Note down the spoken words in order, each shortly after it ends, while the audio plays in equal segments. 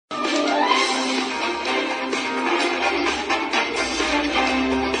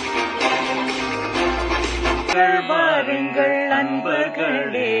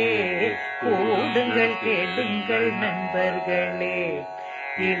கூடுங்கள் கேளுங்கள் நண்பர்களே.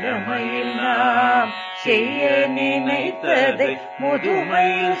 இளமையில் நாம் செய்ய நினைத்ததை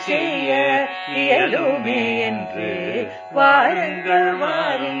முதுமையில் செய்ய இயலுமே என்று வாருங்கள்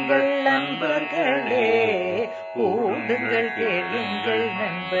வாருங்கள் நண்பர்களே. கூடுங்கள் கேளுங்கள்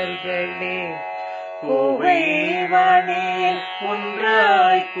நண்பர்களே. கோவைவானில்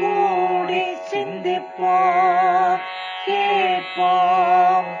ஒன்றாய் கூடி சிந்திப்போம்,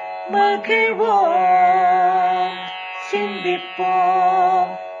 கேட்போம், மகிழ்வோம்.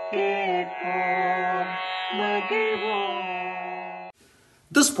 சிந்திப்போம், கேட்போம், மகிழ்வோம்.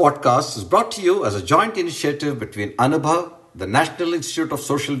 This podcast is brought to you as a joint initiative between Anubhav, the National Institute of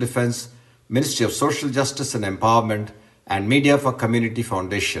Social Defense, Ministry of Social Justice and Empowerment, and Media for Community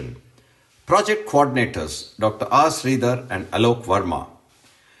Foundation. Project coordinators Dr. R. Sridhar and Alok Verma.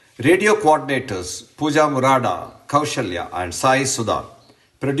 Radio coordinators Pooja Murada, Kaushalya and Sai Sudha.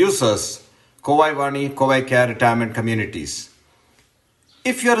 Producers Kovai Vani, Kovai Care Retirement Communities.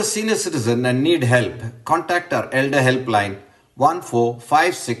 If you are a senior citizen and need help, contact our Elder Helpline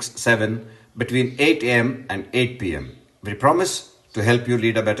 14567 between 8 a.m. and 8 p.m. We promise to help you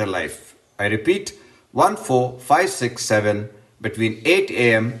lead a better life. I repeat, 14567 between 8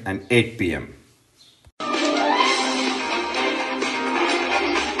 a.m. and 8 p.m.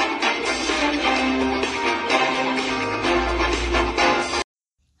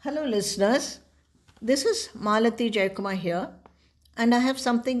 Hello listeners, this is Malati Jaikumar here, and I have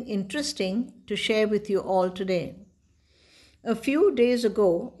something interesting to share with you all today. A few days ago,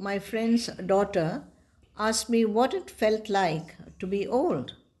 my friend's daughter asked me what it felt like to be old.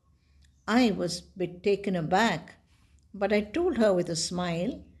 I was a bit taken aback, but I told her with a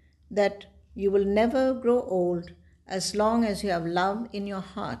smile that you will never grow old as long as you have love in your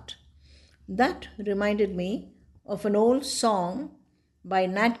heart. That reminded me of an old song by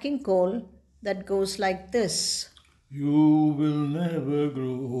Nat King Cole that goes like this. You will never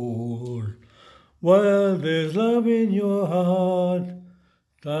grow old while there's love in your heart.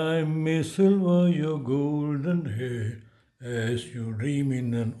 Time may silver your golden hair as you dream in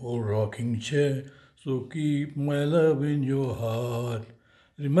an old rocking chair. So keep my love in your heart.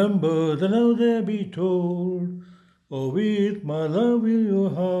 Remember the love there be told. Oh, with my love in your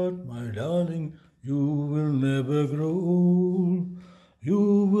heart, my darling, you will never grow old. You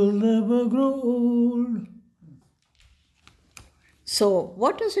will never grow old. So,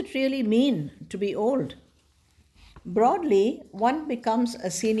 what does it really mean to be old? Broadly, one becomes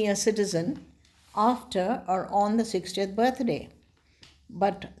a senior citizen after or on the 60th birthday.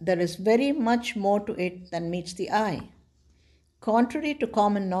 But there is very much more to it than meets the eye. Contrary to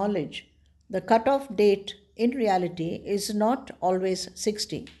common knowledge, the cutoff date in reality is not always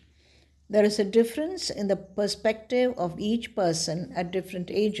 60. There is a difference in the perspective of each person at different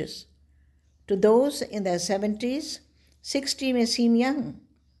ages. To those in their 70s, 60 may seem young,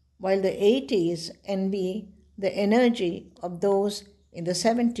 while the 80s envy the energy of those in the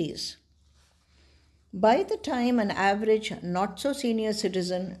 70s. By the time an average not-so-senior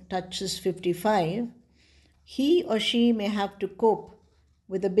citizen touches 55, he or she may have to cope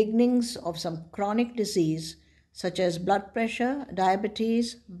with the beginnings of some chronic disease such as blood pressure,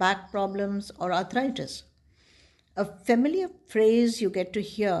 diabetes, back problems, or arthritis. A familiar phrase you get to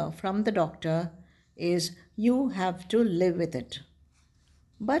hear from the doctor is, "You have to live with it."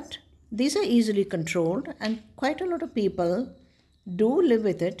 But these are easily controlled, and quite a lot of people do live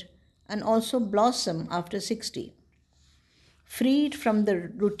with it and also blossom after 60. Freed from the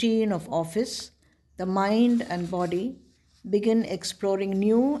routine of office, the mind and body begin exploring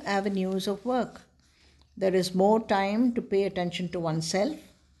new avenues of work. There is more time to pay attention to oneself.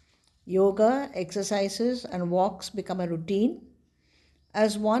 Yoga, exercises, and walks become a routine.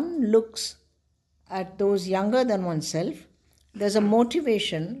 As one looks at those younger than oneself, there's a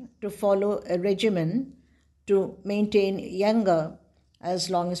motivation to follow a regimen to maintain younger as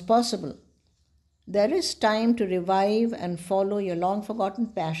long as possible. There is time to revive and follow your long-forgotten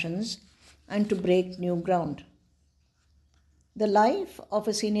passions and to break new ground. The life of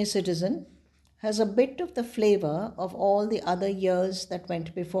a senior citizen has a bit of the flavor of all the other years that went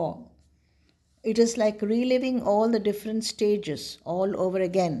before. It is like reliving all the different stages all over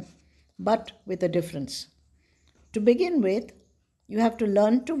again, but with a difference. To begin with, you have to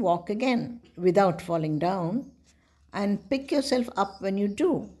learn to walk again without falling down and pick yourself up when you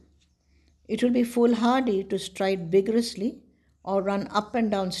do. It will be foolhardy to stride vigorously or run up and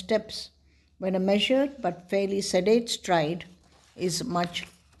down steps when a measured but fairly sedate stride is much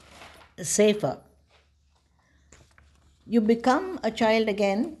safer. You become a child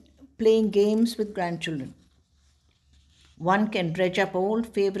again, playing games with grandchildren. One can dredge up old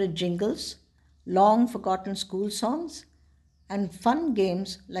favorite jingles long forgotten school songs, and fun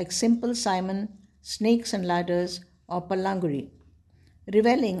games like Simple Simon, Snakes and Ladders, or Pallanguri,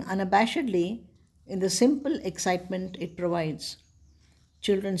 reveling unabashedly in the simple excitement it provides.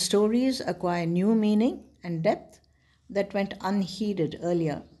 Children's stories acquire new meaning and depth that went unheeded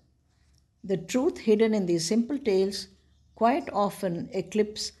earlier. The truth hidden in these simple tales quite often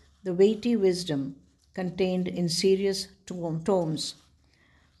eclipse the weighty wisdom contained in serious tomes.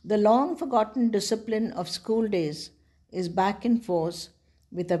 The long forgotten discipline of school days is back in force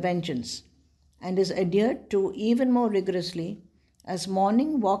with a vengeance and is adhered to even more rigorously as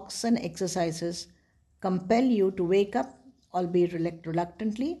morning walks and exercises compel you to wake up, albeit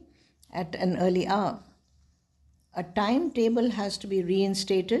reluctantly, at an early hour. A timetable has to be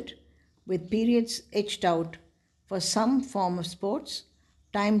reinstated with periods etched out for some form of sports,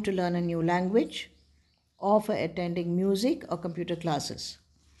 time to learn a new language, or for attending music or computer classes.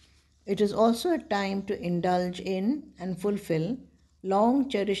 It is also a time to indulge in and fulfill long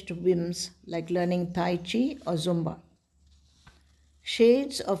cherished whims like learning Tai Chi or Zumba.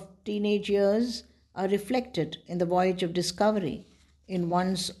 Shades of teenage years are reflected in the voyage of discovery in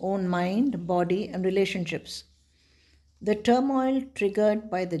one's own mind, body, and relationships. The turmoil triggered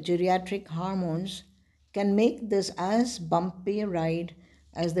by the geriatric hormones can make this as bumpy a ride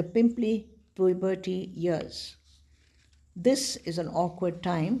as the pimply puberty years. This is an awkward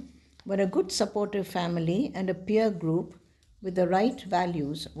time when a good supportive family and a peer group with the right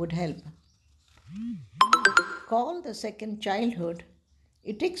values would help. Called the second childhood,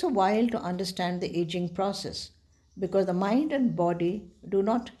 it takes a while to understand the aging process because the mind and body do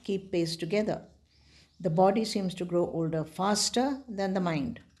not keep pace together. The body seems to grow older faster than the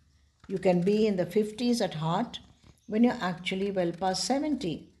mind. You can be in the 50s at heart when you're actually well past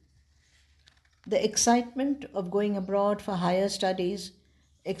 70. The excitement of going abroad for higher studies,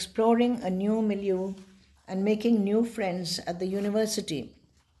 exploring a new milieu, and making new friends at the university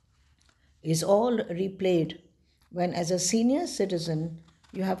is all replayed when, as a senior citizen,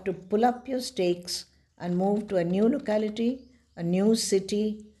 you have to pull up your stakes and move to a new locality, a new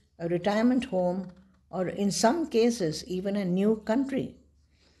city, a retirement home, or in some cases, even a new country.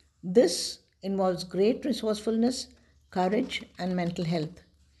 This involves great resourcefulness, courage, and mental health.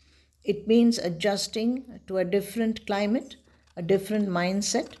 It means adjusting to a different climate, a different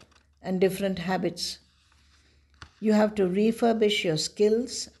mindset, and different habits. You have to refurbish your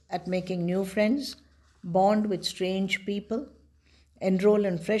skills at making new friends, bond with strange people, enroll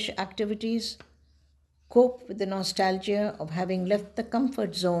in fresh activities, cope with the nostalgia of having left the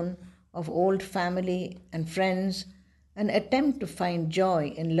comfort zone of old family and friends, and attempt to find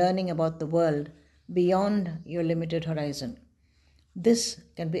joy in learning about the world beyond your limited horizon. This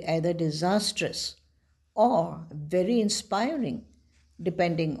can be either disastrous or very inspiring,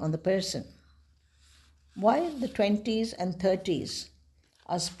 depending on the person. While the 20s and 30s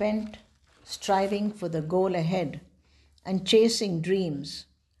are spent striving for the goal ahead and chasing dreams,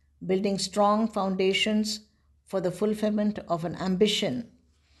 building strong foundations for the fulfillment of an ambition,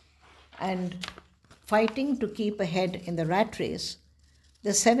 and fighting to keep ahead in the rat race,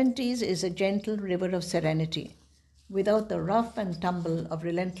 the 70s is a gentle river of serenity without the rough and tumble of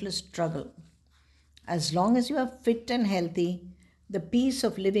relentless struggle. As long as you are fit and healthy, the peace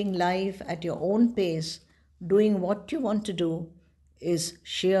of living life at your own pace, doing what you want to do, is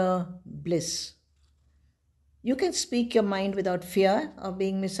sheer bliss. You can speak your mind without fear of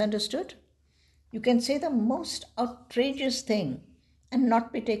being misunderstood. You can say the most outrageous thing and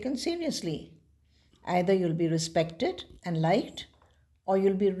not be taken seriously. Either you'll be respected and liked, or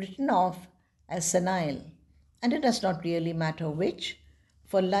you'll be written off as senile. And it does not really matter which,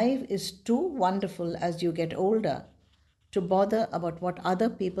 for life is too wonderful as you get older to bother about what other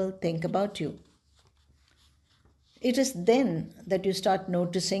people think about you. It is then that you start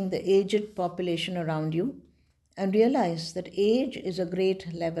noticing the aged population around you and realize that age is a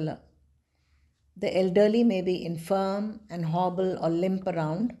great leveler. The elderly may be infirm and hobble or limp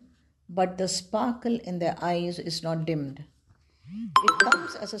around, but the sparkle in their eyes is not dimmed. It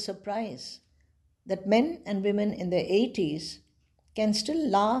comes as a surprise that men and women in their 80s can still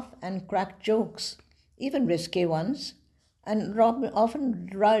laugh and crack jokes, even risque ones, and often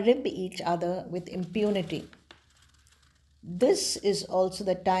rib each other with impunity. This is also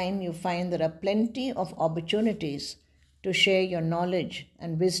the time you find there are plenty of opportunities to share your knowledge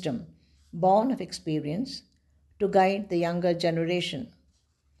and wisdom, born of experience, to guide the younger generation.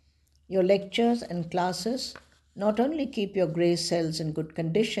 Your lectures and classes not only keep your grey cells in good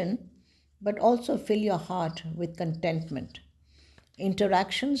condition, but also fill your heart with contentment.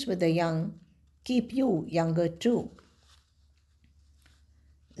 Interactions with the young keep you younger too.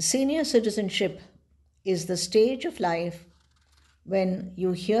 Senior citizenship is the stage of life when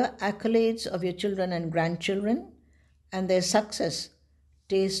you hear accolades of your children and grandchildren and their success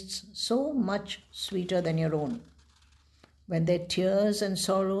tastes so much sweeter than your own. When their tears and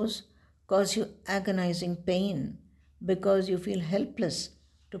sorrows cause you agonizing pain because you feel helpless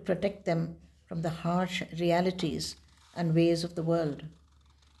to protect them from the harsh realities and ways of the world.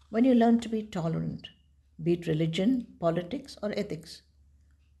 When you learn to be tolerant, be it religion, politics, or ethics.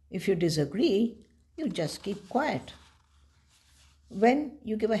 If you disagree, you just keep quiet. When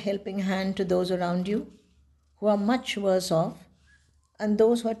you give a helping hand to those around you who are much worse off and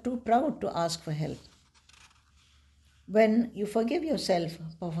those who are too proud to ask for help. When you forgive yourself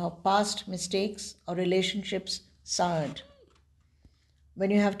for past mistakes or relationships soured.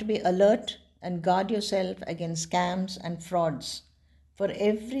 When you have to be alert and guard yourself against scams and frauds, for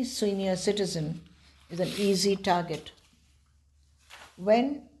every senior citizen is an easy target.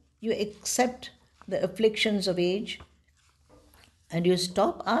 When you accept the afflictions of age and you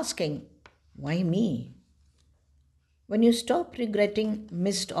stop asking, why me? When you stop regretting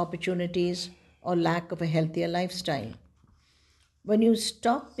missed opportunities or lack of a healthier lifestyle. When you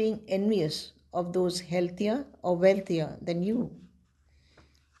stop being envious of those healthier or wealthier than you.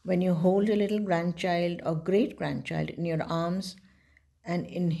 When you hold your little grandchild or great grandchild in your arms and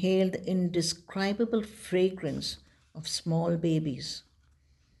inhale the indescribable fragrance of small babies.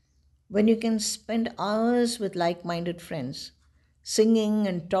 When you can spend hours with like minded friends, singing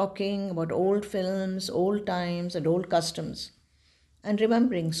and talking about old films, old times, and old customs, and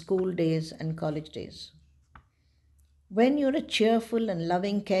remembering school days and college days. When you're a cheerful and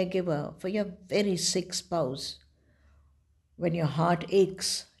loving caregiver for your very sick spouse, when your heart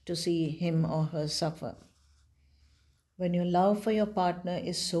aches to see him or her suffer. When your love for your partner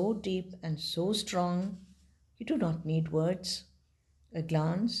is so deep and so strong, you do not need words. A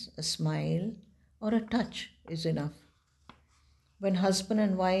glance, a smile, or a touch is enough. When husband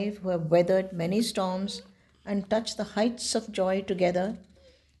and wife who have weathered many storms and touched the heights of joy together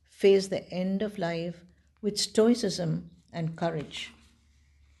face the end of life with stoicism and courage.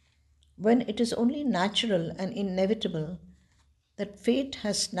 When it is only natural and inevitable that fate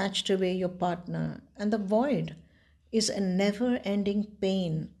has snatched away your partner and the void is a never-ending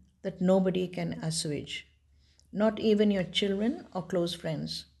pain that nobody can assuage, not even your children or close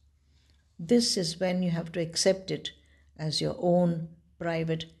friends. This is when you have to accept it as your own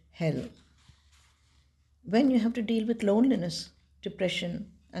private hell. When you have to deal with loneliness, depression,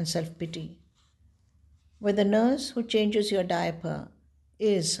 and self-pity. When the nurse who changes your diaper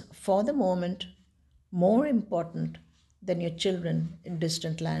is, for the moment, more important than your children in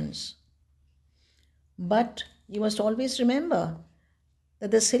distant lands. But you must always remember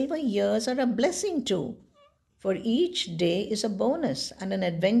that the silver years are a blessing too, for each day is a bonus and an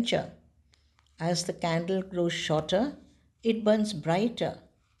adventure. As the candle grows shorter, it burns brighter.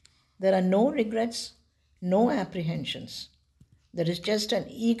 There are no regrets, no apprehensions. There is just an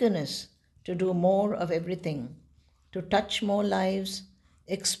eagerness to do more of everything, to touch more lives,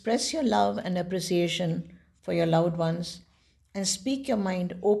 express your love and appreciation for your loved ones, and speak your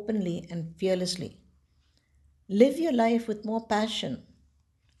mind openly and fearlessly. Live your life with more passion.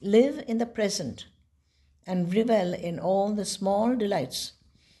 Live in the present and revel in all the small delights,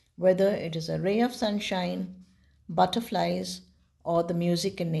 whether it is a ray of sunshine, butterflies, or the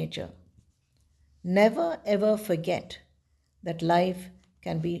music in nature. Never ever forget that life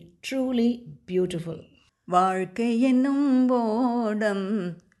can be truly beautiful. வாழ்க்கை என்னும் போடம்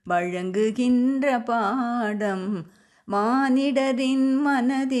வழங்குகின்ற பாடம் மானிடரின்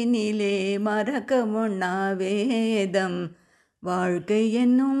மனதினிலே மறக்க முன்னா வேதம் வாழ்க்கை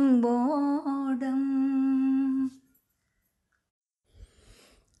என்னும் போடம்.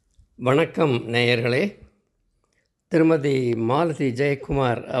 வணக்கம் நேயர்களே. திருமதி மாலதி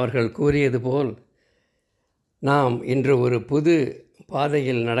ஜெயக்குமார் அவர்கள் கூறியது போல் நாம் இன்று ஒரு புது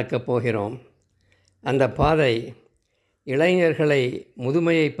பாதையில் நடக்கப் போகிறோம். அந்த பாதை இளைஞர்களை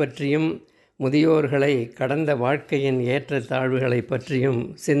முதுமையை பற்றியும் முதியோர்களை கடந்த வாழ்க்கையின் ஏற்றத்தாழ்வுகளை பற்றியும்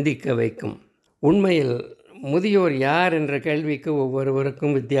சிந்திக்க வைக்கும். உண்மையில் முதியோர் யார் என்ற கேள்விக்கு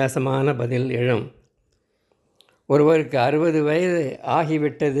ஒவ்வொருவருக்கும் வித்தியாசமான பதில் எழும். ஒருவருக்கு 60 வயது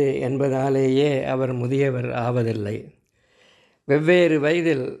ஆகிவிட்டது என்பதாலேயே அவர் முதியவர் ஆவதில்லை. வெவ்வேறு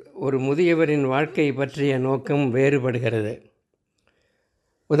வயதில் ஒரு முதியவரின் வாழ்க்கை பற்றிய நோக்கம் வேறுபடுகிறது.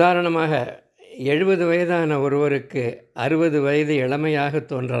 உதாரணமாக 70 வயதான ஒருவருக்கு 60 வயது இளமையாக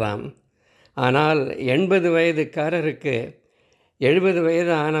தோன்றலாம். ஆனால் 80 வயதுக்காரருக்கு 70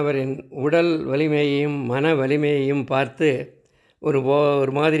 வயது ஆனவரின் உடல் வலிமையையும் மன வலிமையையும் பார்த்து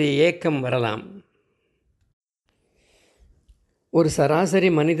ஒரு மாதிரி ஏக்கம் வரலாம். ஒரு சராசரி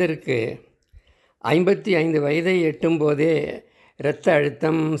மனிதருக்கு 55 வயதை எட்டும் போதே இரத்த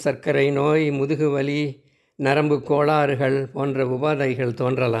அழுத்தம், சர்க்கரை நோய், முதுகு வலி, நரம்பு கோளாறுகள் போன்ற உபாதைகள்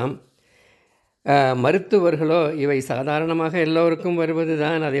தோன்றலாம். மருத்துவர்களோ இவை சாதாரணமாக எல்லோருக்கும் வருவது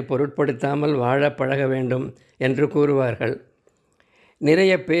தான், அதை பொருட்படுத்தாமல் வாழ பழக வேண்டும் என்று கூறுவார்கள்.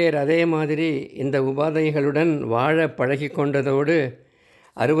 நிறைய பேர் அதே மாதிரி இந்த உபாதைகளுடன் வாழ பழகி கொண்டதோடு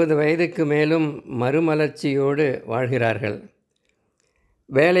 60 வயதுக்கு மேலும் மறுமலர்ச்சியோடு வாழ்கிறார்கள்.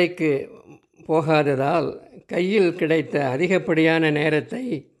 வேலைக்கு போகாததால் கையில் கிடைத்த அதிகப்படியான நேரத்தை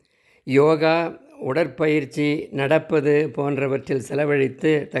யோகா, உடற்பயிற்சி, நடப்பது போன்றவற்றில்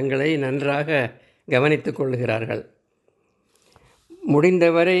செலவழித்து தங்களை நன்றாக கவனித்து கொள்கிறார்கள்.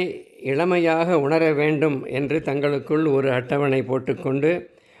 முடிந்தவரை இளமையாக உணர வேண்டும் என்று தங்களுக்குள் ஒரு அட்டவணை போட்டுக்கொண்டு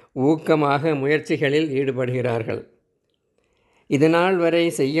ஊக்கமாக முயற்சிகளில் ஈடுபடுகிறார்கள். இதுநாள் வரை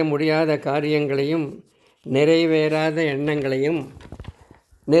செய்ய முடியாத காரியங்களையும் நிறைவேறாத எண்ணங்களையும்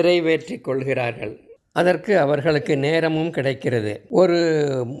நிறைவேற்றிக் கொள்கிறார்கள். அதற்கு அவர்களுக்கு நேரமும் கிடைக்கிறது. ஒரு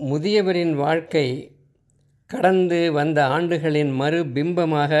முதியவரின் வாழ்க்கை கடந்து வந்த ஆண்டுகளின்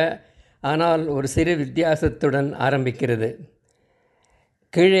மறுபிம்பமாக, ஆனால் ஒரு சிறு வித்தியாசத்துடன் ஆரம்பிக்கிறது.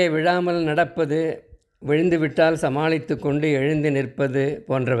 கீழே விழாமல் நடப்பது, விழுந்துவிட்டால் சமாளித்து கொண்டு எழுந்து நிற்பது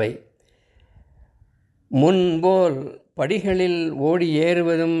போன்றவை. முன்போல் படிகளில் ஓடி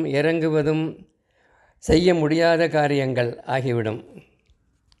ஏறுவதும் இறங்குவதும் செய்ய முடியாத காரியங்கள் ஆகிவிடும்.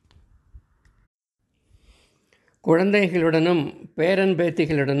 குழந்தைகளுடனும் பேரன்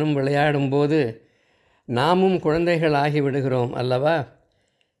பேத்திகளுடனும் விளையாடும்போது நாமும் குழந்தைகள் ஆகிவிடுகிறோம் அல்லவா?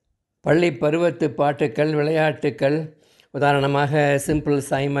 பள்ளி பருவத்து பாட்டுக்கள், விளையாட்டுக்கள், உதாரணமாக சிம்பிள்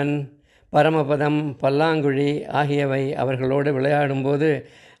சைமன், பரமபதம், பல்லாங்குழி ஆகியவை அவர்களோடு விளையாடும்போது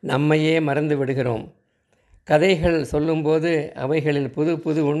நம்மையே மறந்து விடுகிறோம். கதைகள் சொல்லும்போது அவைகளில் புது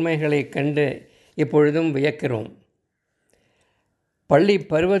புது உண்மைகளை கண்டு இப்பொழுதும் வியக்கிறோம். பள்ளி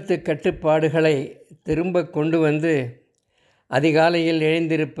பருவத்து கட்டுப்பாடுகளை திரும்ப கொண்டு வந்து அதிகாலையில்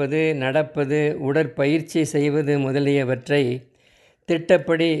எழுந்திருப்பது, நடப்பது, உடற்பயிற்சி செய்வது முதலியவற்றை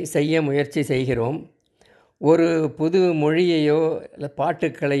திட்டப்படி செய்ய முயற்சி செய்கிறோம். ஒரு புது மொழியையோ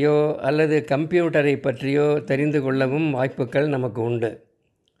பாட்டுக்களையோ அல்லது கம்ப்யூட்டரை பற்றியோ தெரிந்து கொள்ளவும் வாய்ப்புகள் நமக்கு உண்டு.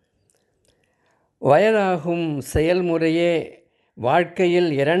 வயதாகும் செயல்முறையே வாழ்க்கையில்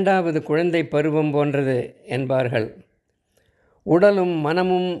 2வது குழந்தை பருவம் போன்றது என்பார்கள். உடலும்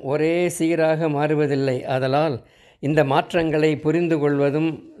மனமும் ஒரே சீராக மாறுவதில்லை. ஆதலால் இந்த மாற்றங்களை புரிந்து கொள்வதும்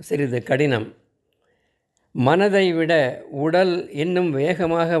சிறிது கடினம். மனதை விட உடல் இன்னும்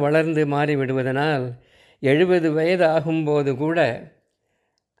வேகமாக வளர்ந்து மாறிவிடுவதனால் 70 வயது ஆகும்போது கூட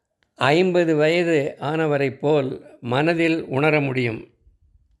 50 வயது ஆனவரை போல் மனதில் உணர முடியும்.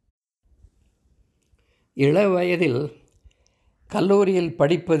 இள வயதில் கல்லூரியில்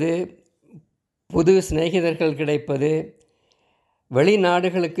படிப்பது, புது சிநேகிதர்கள் கிடைப்பது,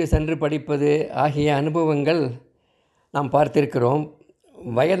 வெளிநாடுகளுக்கு சென்று படிப்பது ஆகிய அனுபவங்கள் நாம் பார்த்திருக்கிறோம்.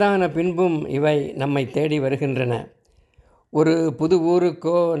 வயதான பின்பும் இவை நம்மை தேடி வருகின்றன. ஒரு புது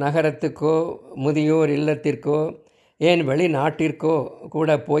ஊருக்கோ, நகரத்துக்கோ, முதியோர் இல்லத்திற்கோ, ஏன் வெளிநாட்டிற்கோ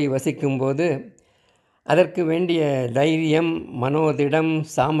கூட போய் வசிக்கும்போது அதற்கு வேண்டிய தைரியம், மனோதிடம்,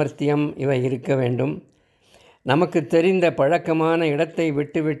 சாமர்த்தியம் இவை இருக்க வேண்டும். நமக்கு தெரிந்த பழக்கமான இடத்தை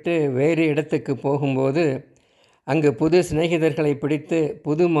விட்டுவிட்டு வேறு இடத்துக்கு போகும்போது அங்கு புது சிநேகிதர்களை பிடித்து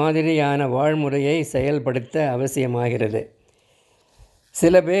புது மாதிரியான வாழ்முறையை செயல்படுத்த அவசியமாகிறது.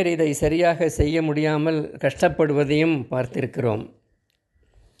 சில பேர் இதை சரியாக செய்ய முடியாமல் கஷ்டப்படுவதையும் பார்த்திருக்கிறோம்.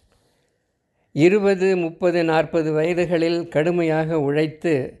 20, 30, 40 வயதுகளில் கடுமையாக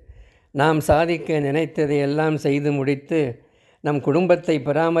உழைத்து நாம் சாதிக்க நினைத்ததையெல்லாம் செய்து முடித்து நம் குடும்பத்தை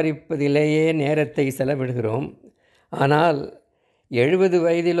பராமரிப்பதிலேயே நேரத்தை செலவிடுகிறோம். ஆனால் 70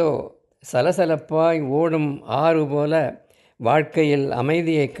 வயதிலோ சலசலப்பாய் ஓடும் ஆறு போல வாழ்க்கையில்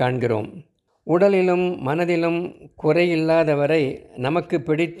அமைதியை காண்கிறோம். உடலிலும் மனதிலும் குறையில்லாதவரை நமக்கு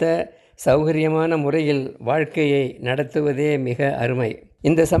பிடித்த சௌகரியமான முறையில் வாழ்க்கையை நடத்துவதே மிக அருமை.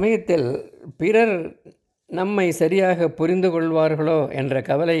 இந்த சமயத்தில் பிறர் நம்மை சரியாக புரிந்து கொள்வார்களோ என்ற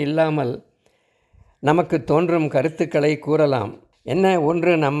கவலை இல்லாமல் நமக்கு தோன்றும் கருத்துக்களை கூறலாம். என்ன,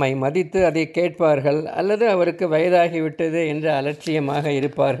 ஒன்று நம்மை மதித்து அதை கேட்பார்கள், அல்லது அவருக்கு வயதாகிவிட்டது என்று அலட்சியமாக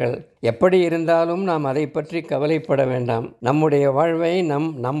இருப்பார்கள். எப்படி இருந்தாலும் நாம் அதை பற்றி கவலைப்பட வேண்டாம். நம்முடைய வாழ்வை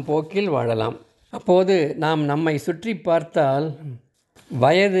நம் போக்கில் வாழலாம். அப்போது நாம் நம்மை சுற்றி பார்த்தால்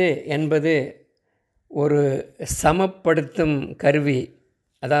வயது என்பது ஒரு சமப்படுத்தும் கருவி,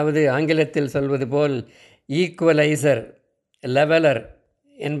 அதாவது ஆங்கிலத்தில் சொல்வது போல் ஈக்குவலைசர், லெவலர்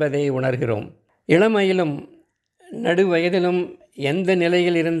என்பதை உணர்கிறோம். இளமையிலும் நடுவயதிலும் எந்த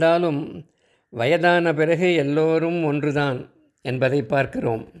நிலையில் இருந்தாலும் வயதான பிறகு எல்லோரும் ஒன்றுதான் என்பதை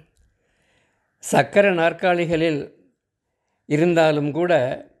பார்க்கிறோம். சக்கர நாற்காலிகளில் இருந்தாலும் கூட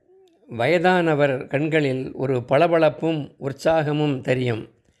வயதானவர் கண்களில் ஒரு பளபளப்பும் உற்சாகமும் தெரியும்.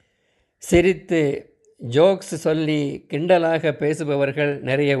 சிரித்து ஜோக்ஸ் சொல்லி கிண்டலாக பேசுபவர்கள்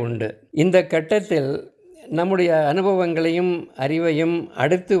நிறைய உண்டு. இந்த கட்டத்தில் நம்முடைய அனுபவங்களையும் அறிவையும்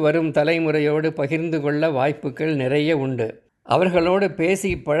அடுத்து வரும் தலைமுறையோடு பகிர்ந்து கொள்ள வாய்ப்புகள் நிறைய உண்டு. அவர்களோடு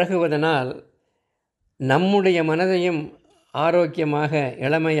பேசி பழகுவதனால் நம்முடைய மனதையும் ஆரோக்கியமாக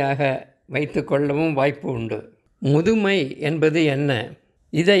இளமையாக வைத்து கொள்ளவும் வாய்ப்பு உண்டு. முதுமை என்பது என்ன?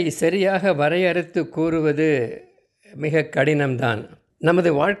 இதை சரியாக வரையறுத்து கூறுவது மிக கடினம்தான். நமது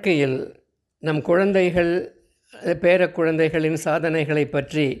வாழ்க்கையில் நம் குழந்தைகள், பேர குழந்தைகளின் சாதனைகளை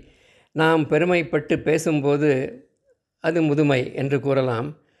பற்றி நாம் பெருமைப்பட்டு பேசும்போது அது முதுமை என்று கூறலாம்.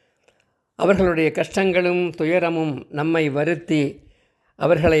 அவர்களுடைய கஷ்டங்களும் துயரமும் நம்மை வருத்தி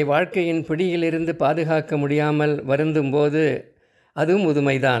அவர்களை வாழ்க்கையின் பிடியிலிருந்து பாதுகாக்க முடியாமல் வருந்தும்போது அதுவும்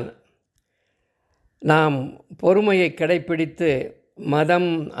முதுமைதான். நாம் பொறுமையை கடைப்பிடித்து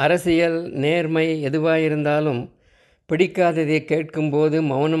மதம், அரசியல், நேர்மை எதுவாயிருந்தாலும் பிடிக்காததை கேட்கும்போது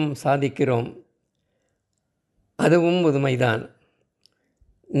மௌனம் சாதிக்கிறோம். அதுவும் முதுமைதான்.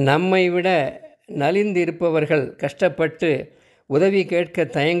 நம்மை விட நலிந்திருப்பவர்கள் கஷ்டப்பட்டு உதவி கேட்க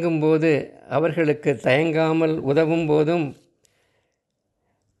தயங்கும்போது அவர்களுக்கு தயங்காமல் உதவும் போதும்,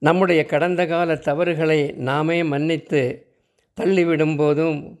 நம்முடைய கடந்த கால தவறுகளை நாமே மன்னித்து தள்ளிவிடும்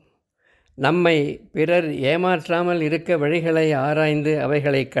போதும், நம்மை பிறர் ஏமாற்றாமல் இருக்க வழிகளை ஆராய்ந்து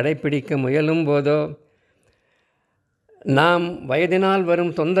அவைகளை கடைப்பிடிக்க முயலும் போதோ, நாம் வயதினால்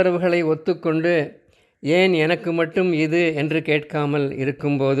வரும் தொந்தரவுகளை ஒத்துக்கொண்டு ஏன் எனக்கு மட்டும் இது என்று கேட்காமல்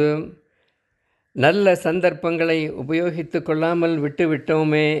இருக்கும்போது, நல்ல சந்தர்ப்பங்களை உபயோகித்து கொள்ளாமல்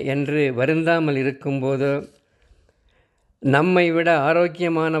விட்டுவிட்டோமே என்று வருந்தாமல் இருக்கும்போது, நம்மை விட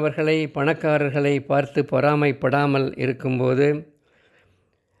ஆரோக்கியமானவர்களை, பணக்காரர்களை பார்த்து பொறாமைப்படாமல் இருக்கும்போது,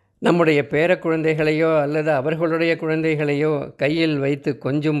 நம்முடைய பேர குழந்தைகளையோ அல்லது அவர்களுடைய குழந்தைகளையோ கையில் வைத்து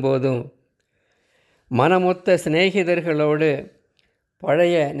கொஞ்சும் போதும், மனமொத்த சிநேகிதர்களோடு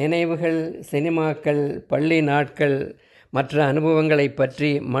பழைய நினைவுகள், சினிமாக்கள், பள்ளி நாட்கள், மற்ற அனுபவங்களை பற்றி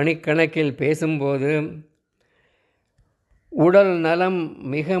மணிக்கணக்கில் பேசும்போது, உடல் நலம்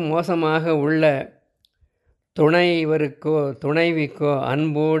மிக மோசமாக உள்ள துணைவருக்கோ துணைவிக்கோ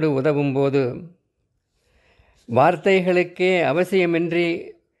அன்போடு உதவும்போது, வார்த்தைகளுக்கே அவசியமின்றி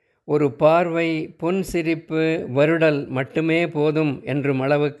ஒரு பார்வை, புன்சிரிப்பு, வருடல் மட்டுமே போதும் என்றும்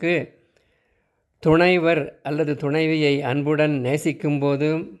அளவுக்கு துணைவர் அல்லது துணைவியை அன்புடன் நேசிக்கும்போது,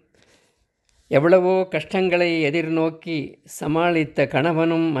 எவ்வளவோ கஷ்டங்களை எதிர்நோக்கி சமாளித்த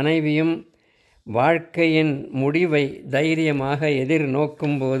கணவனும் மனைவியும் வாழ்க்கையின் முடிவை தைரியமாக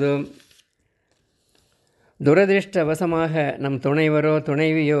எதிர்நோக்கும்போது, துரதிருஷ்டவசமாக நம் துணைவரோ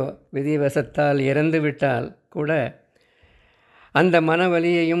துணைவியோ விதிவசத்தால் இறந்துவிட்டால் கூட அந்த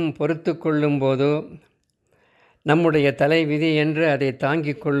மனவலியையும் பொறுத்து கொள்ளும்போதோ, நம்முடைய தலைவிதி என்று அதை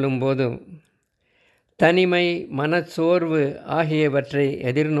தாங்கிக் கொள்ளும்போது, தனிமை, மனச்சோர்வு ஆகியவற்றை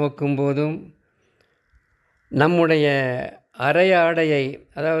எதிர்நோக்கும் போதும், நம்முடைய அரையாடையை,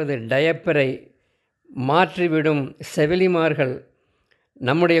 அதாவது டயப்பரை மாற்றிவிடும் செவிலிமார்கள்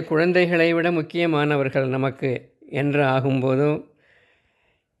நம்முடைய குழந்தைகளை விட முக்கியமானவர்கள் நமக்கு என்று ஆகும்போதும்,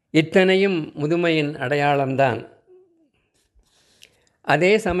 இத்தனையும் முதுமையின் அடையாளம்தான்.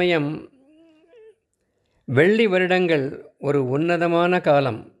 அதே சமயம் வெள்ளி வருடங்கள் ஒரு உன்னதமான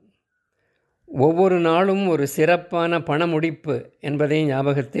காலம். ஒவ்வொரு நாளும் ஒரு சிறப்பான பணமுடிப்பு என்பதை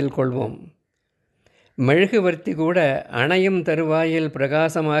ஞாபகத்தில் கொள்வோம். மெழுகுவர்த்தி கூட அணையும் தருவாயில்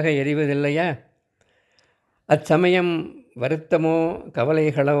பிரகாசமாக எரிவதில்லையா? அச்சமயம் வருத்தமோ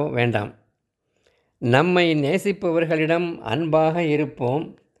கவலைகளோ வேண்டாம். நம்மை நேசிப்பவர்களிடம் அன்பாக இருப்போம்.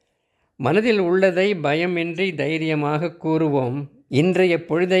 மனதில் உள்ளதை பயமின்றி தைரியமாக கூறுவோம். இன்றைய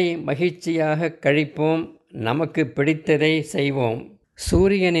பொழுதை மகிழ்ச்சியாக கழிப்போம். நமக்கு பிடித்ததை செய்வோம்.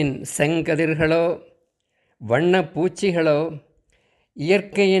 சூரியனின் செங்கதிர்களோ, வண்ண பூச்சிகளோ,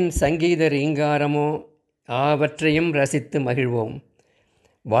 இயற்கையின் சங்கீத ரீங்காரமோ அவற்றையும் ரசித்து மகிழ்வோம்.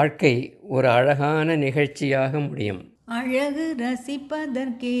 வாழ்க்கை ஒரு அழகான நிகழ்ச்சியாக முடியும். அழகு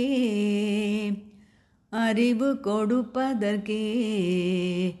ரசிப்பதற்கே, அறிவு கொடுப்பதற்கே,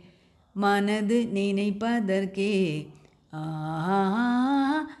 மனது நினைப்பதற்கே,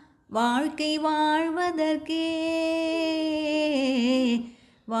 வாழ்க்கை வாழ்வதற்கே,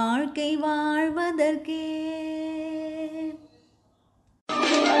 வாழ்க்கை வாழ்வதற்கே.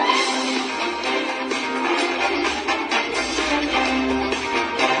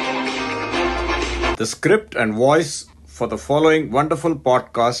 The script and voice for the following wonderful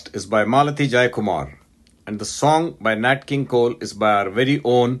podcast is by Malathi Jayakumar, and the song by Nat King Cole is by our very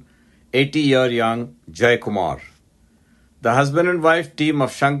own 80-year-young Jayakumar. The husband and wife team of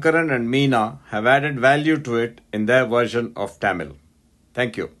Shankaran and Meena have added value to it in their version of Tamil.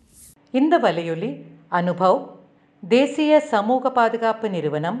 Thank you. இந்த வலையொலி அனுபவ், தேசிய சமூக பாதுகாப்பு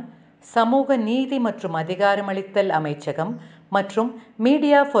நிறுவனம், சமூக நீதி மற்றும் அதிகாரமளித்தல் அமைச்சகம் மற்றும்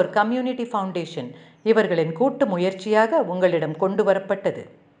மீடியா ஃபார் கம்யூனிட்டி ஃபவுண்டேஷன் இவர்களின் கூட்டு முயற்சியாக உங்களிடம் கொண்டு வரப்பட்டது.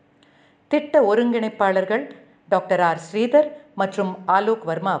 திட்ட ஒருங்கிணைப்பாளர்கள் டாக்டர் ஆர் ஸ்ரீதர் மற்றும் ஆலோக்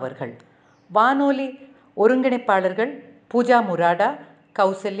வர்மா அவர்கள். வானொலி ஒருங்கிணைப்பாளர்கள் பூஜா முராடா,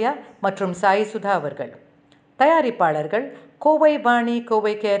 கௌசல்யா மற்றும் சாய் சுதா அவர்கள். தயாரிப்பாளர்கள் Kovai Vani,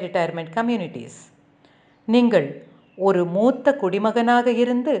 Kovai care retirement communities. நீங்கள் ஒரு மூத்த குடிமகனாக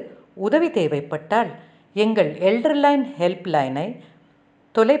இருந்து உதவி தேவைப்பட்டால் எங்கள் எல்டர்லைன் ஹெல்ப்லைனை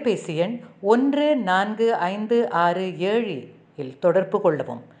தொலைபேசி எண் 145667 இல் தொடர்பு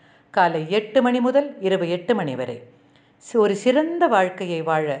கொள்ளவும். காலை 8 மணி முதல் இரவு 8 மணி வரை. ஒரு சிறந்த வாழ்க்கையை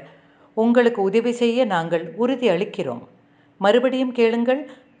வாழ உங்களுக்கு உதவி செய்ய நாங்கள் உறுதி அளிக்கிறோம். மறுபடியும் கேளுங்கள்.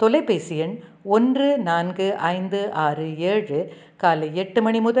 தொலைபேசி எண் 145667 காலை 8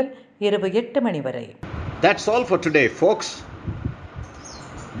 மணி முதல் இரவு 8 மணி வரை. That's all for today, folks.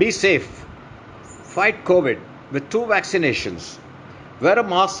 Be safe. Fight COVID with 2 vaccinations. Wear a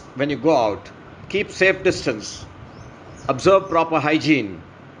mask when you go out. Keep safe distance. Observe proper hygiene.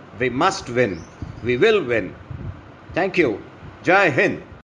 We must win. We will win. Thank you. Jai Hind.